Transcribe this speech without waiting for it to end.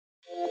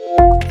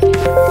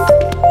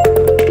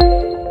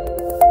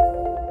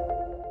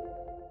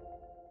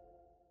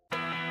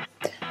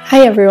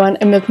Hi everyone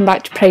and welcome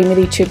back to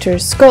Primary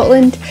Tutors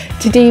Scotland.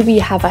 Today we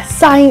have a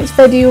science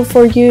video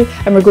for you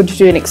and we're going to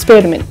do an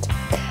experiment.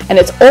 And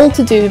it's all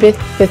to do with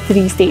the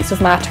three states of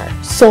matter: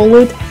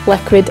 solid,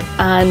 liquid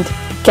and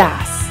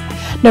gas.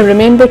 Now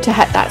remember to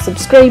hit that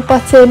subscribe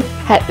button,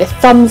 hit the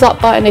thumbs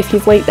up button if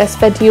you've liked this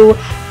video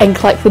and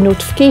click the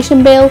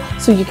notification bell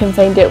so you can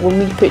find out when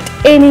we put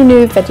any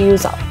new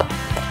videos up.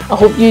 I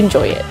hope you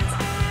enjoy it.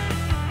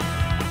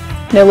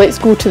 Now let's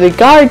go to the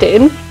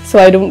garden so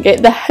I don't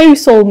get the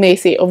house all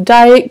messy of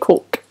Diet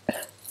Coke.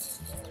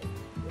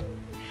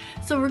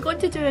 So we're going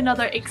to do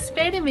another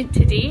experiment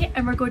today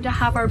and we're going to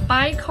have our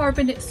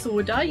bicarbonate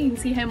soda. You can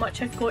see how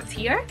much I've got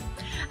here.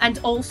 And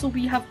also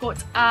we have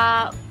got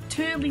a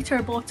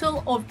 2-litre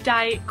bottle of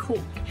Diet Coke.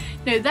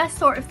 Now this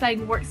sort of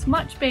thing works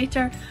much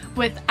better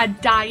with a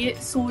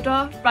diet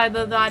soda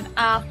rather than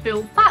a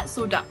full fat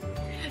soda.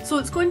 So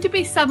it's going to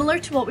be similar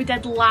to what we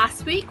did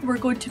last week. We're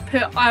going to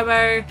put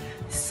our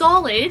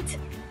solid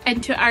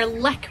into our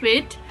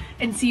liquid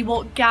and see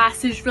what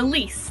gas is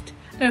released.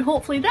 Now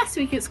hopefully this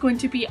week it's going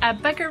to be a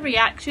bigger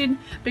reaction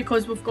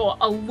because we've got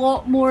a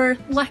lot more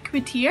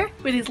liquid here,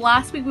 whereas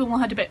last week we only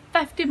had about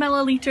 50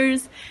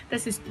 millilitres.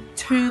 This is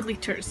 2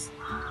 litres.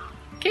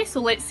 Okay,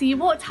 so let's see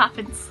what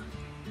happens.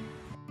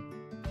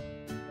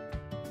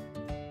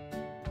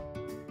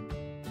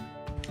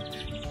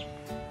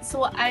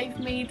 So I've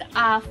made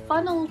a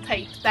funnel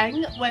type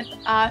thing with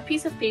a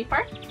piece of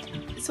paper,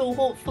 so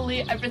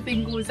hopefully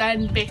everything goes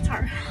in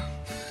better.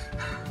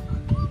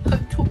 I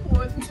don't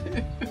want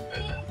to.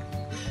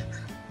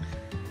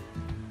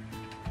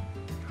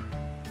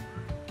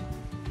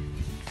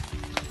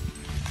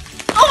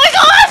 Oh my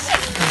gosh!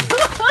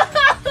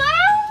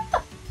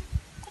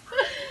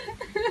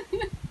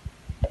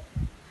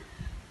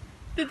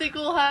 Did it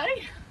go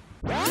high?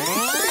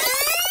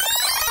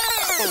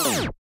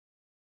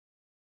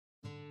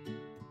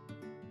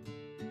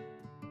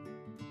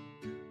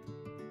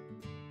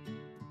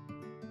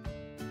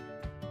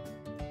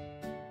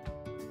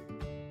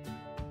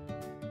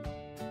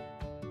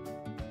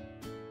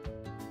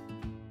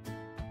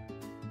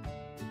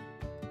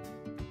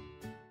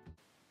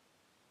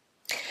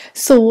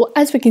 So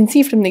as we can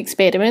see from the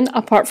experiment,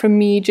 apart from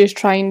me just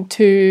trying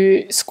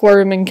to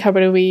squirm and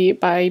cover away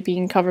by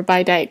being covered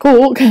by Diet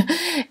Coke,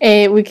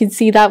 we can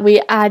see that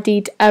we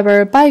added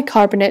our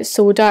bicarbonate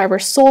soda, our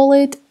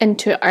solid,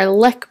 into our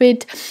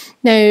liquid.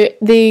 Now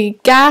the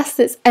gas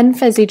that's in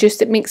fizzy juice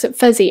that makes it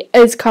fizzy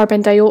is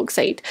carbon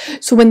dioxide.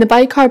 So when the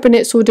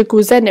bicarbonate soda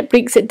goes in, it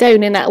breaks it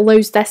down and it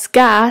allows this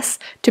gas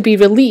to be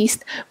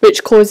released,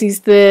 which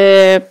causes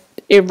the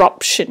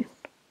eruption.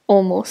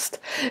 Almost.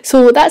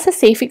 So that's a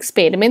safe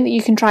experiment that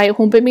you can try at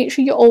home, but make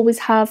sure you always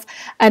have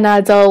an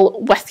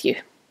adult with you.